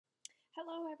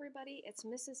Hello, everybody. It's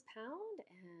Mrs. Pound,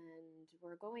 and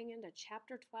we're going into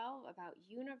Chapter 12 about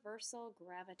universal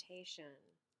gravitation.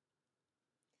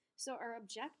 So, our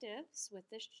objectives with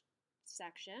this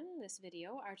section, this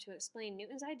video, are to explain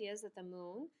Newton's ideas that the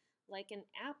moon, like an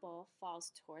apple,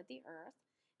 falls toward the Earth,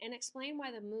 and explain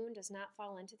why the moon does not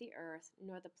fall into the Earth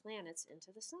nor the planets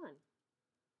into the sun.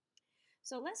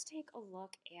 So, let's take a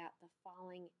look at the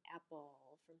falling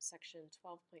apple from section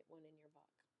 12.1 in your book.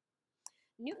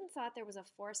 Newton thought there was a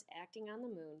force acting on the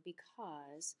moon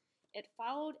because it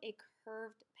followed a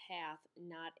curved path,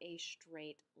 not a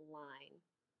straight line.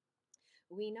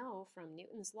 We know from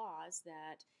Newton's laws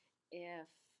that if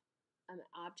an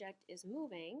object is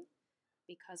moving,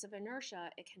 because of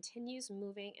inertia, it continues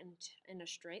moving in a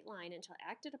straight line until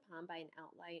acted upon by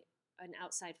an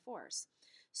outside force.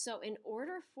 So in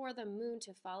order for the moon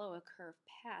to follow a curved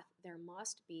path, there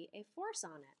must be a force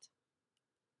on it.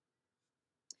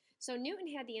 So Newton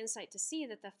had the insight to see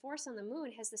that the force on the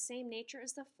moon has the same nature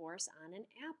as the force on an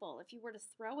apple. If you were to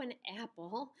throw an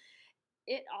apple,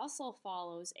 it also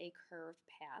follows a curved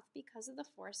path because of the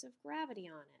force of gravity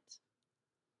on it.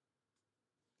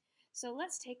 So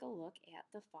let's take a look at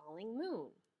the falling moon.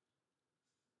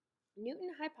 Newton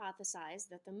hypothesized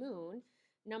that the moon,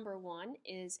 number one,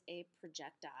 is a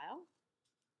projectile.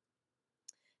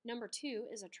 Number two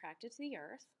is attracted to the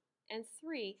Earth. And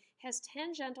three, has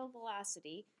tangential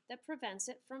velocity that prevents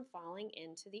it from falling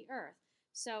into the Earth.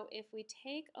 So if we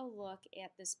take a look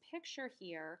at this picture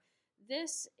here,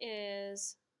 this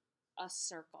is a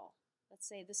circle. Let's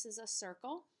say this is a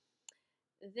circle.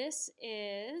 This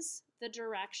is the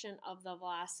direction of the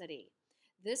velocity.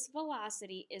 This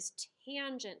velocity is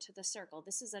tangent to the circle.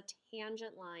 This is a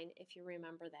tangent line, if you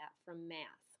remember that from math.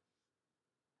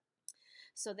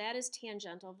 So that is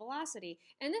tangential velocity.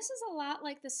 And this is a lot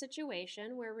like the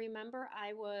situation where, remember,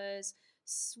 I was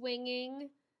swinging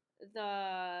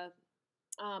the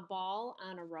ball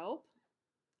on a rope,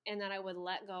 and then I would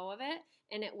let go of it,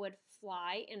 and it would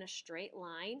fly in a straight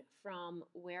line from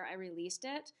where I released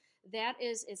it. That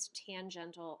is its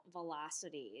tangential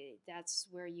velocity. That's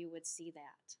where you would see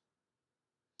that.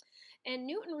 And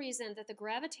Newton reasoned that the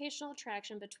gravitational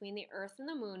attraction between the Earth and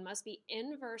the moon must be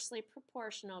inversely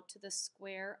proportional to the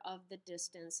square of the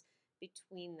distance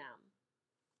between them.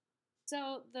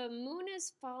 So the moon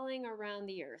is falling around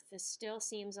the Earth. This still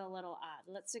seems a little odd.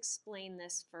 Let's explain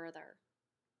this further.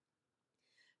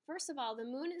 First of all, the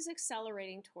moon is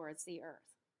accelerating towards the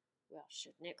Earth. Well,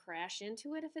 shouldn't it crash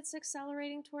into it if it's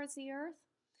accelerating towards the Earth?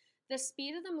 The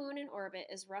speed of the moon in orbit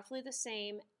is roughly the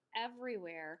same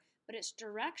everywhere, but its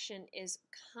direction is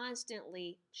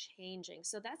constantly changing.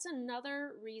 So that's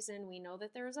another reason we know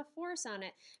that there is a force on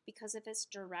it, because if its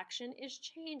direction is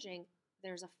changing,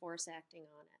 there's a force acting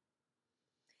on it.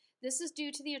 This is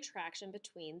due to the attraction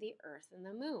between the Earth and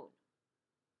the moon.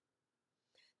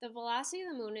 The velocity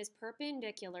of the moon is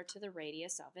perpendicular to the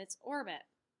radius of its orbit.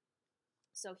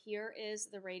 So here is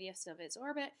the radius of its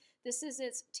orbit. This is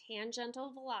its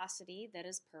tangential velocity that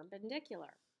is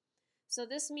perpendicular. So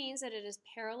this means that it is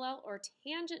parallel or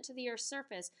tangent to the Earth's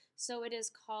surface, so it is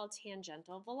called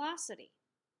tangential velocity.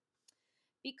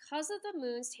 Because of the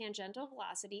moon's tangential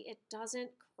velocity, it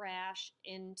doesn't crash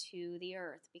into the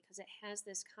Earth because it has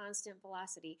this constant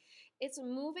velocity. It's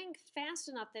moving fast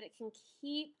enough that it can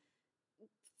keep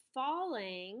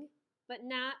falling but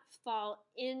not fall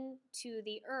into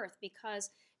the Earth because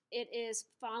it is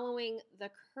following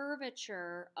the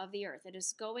curvature of the Earth. It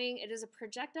is a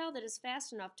projectile that is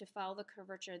fast enough to follow the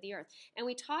curvature of the Earth. And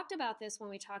we talked about this when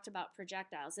we talked about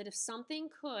projectiles, that if something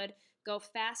could go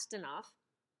fast enough,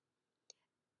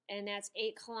 and that's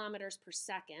 8 kilometers per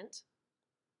second,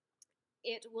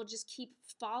 it will just keep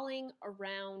falling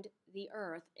around the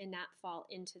Earth and not fall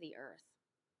into the Earth.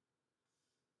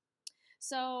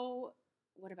 So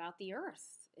what about the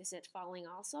Earth? Is it falling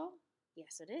also?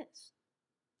 Yes, it is.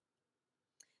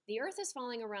 The Earth is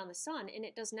falling around the sun, and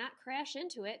it does not crash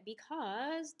into it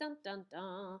because, dun dun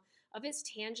dun, of its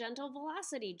tangential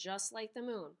velocity, just like the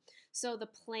moon. So the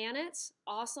planets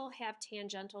also have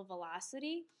tangential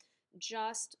velocity,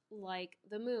 just like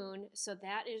the moon. So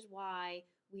that is why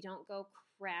we don't go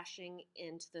crashing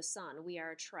into the sun. We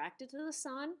are attracted to the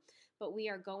sun, but we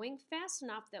are going fast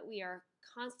enough that we are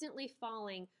constantly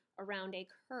falling around a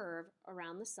curve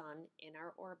around the sun in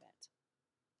our orbit.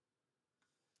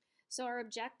 So our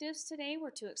objectives today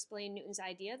were to explain Newton's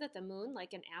idea that the moon,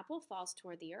 like an apple, falls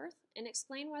toward the Earth, and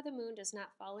explain why the moon does not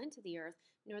fall into the Earth,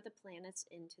 nor the planets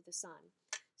into the sun.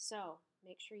 So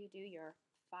make sure you do your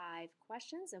 5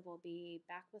 questions, and we'll be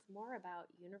back with more about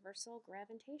universal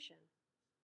gravitation.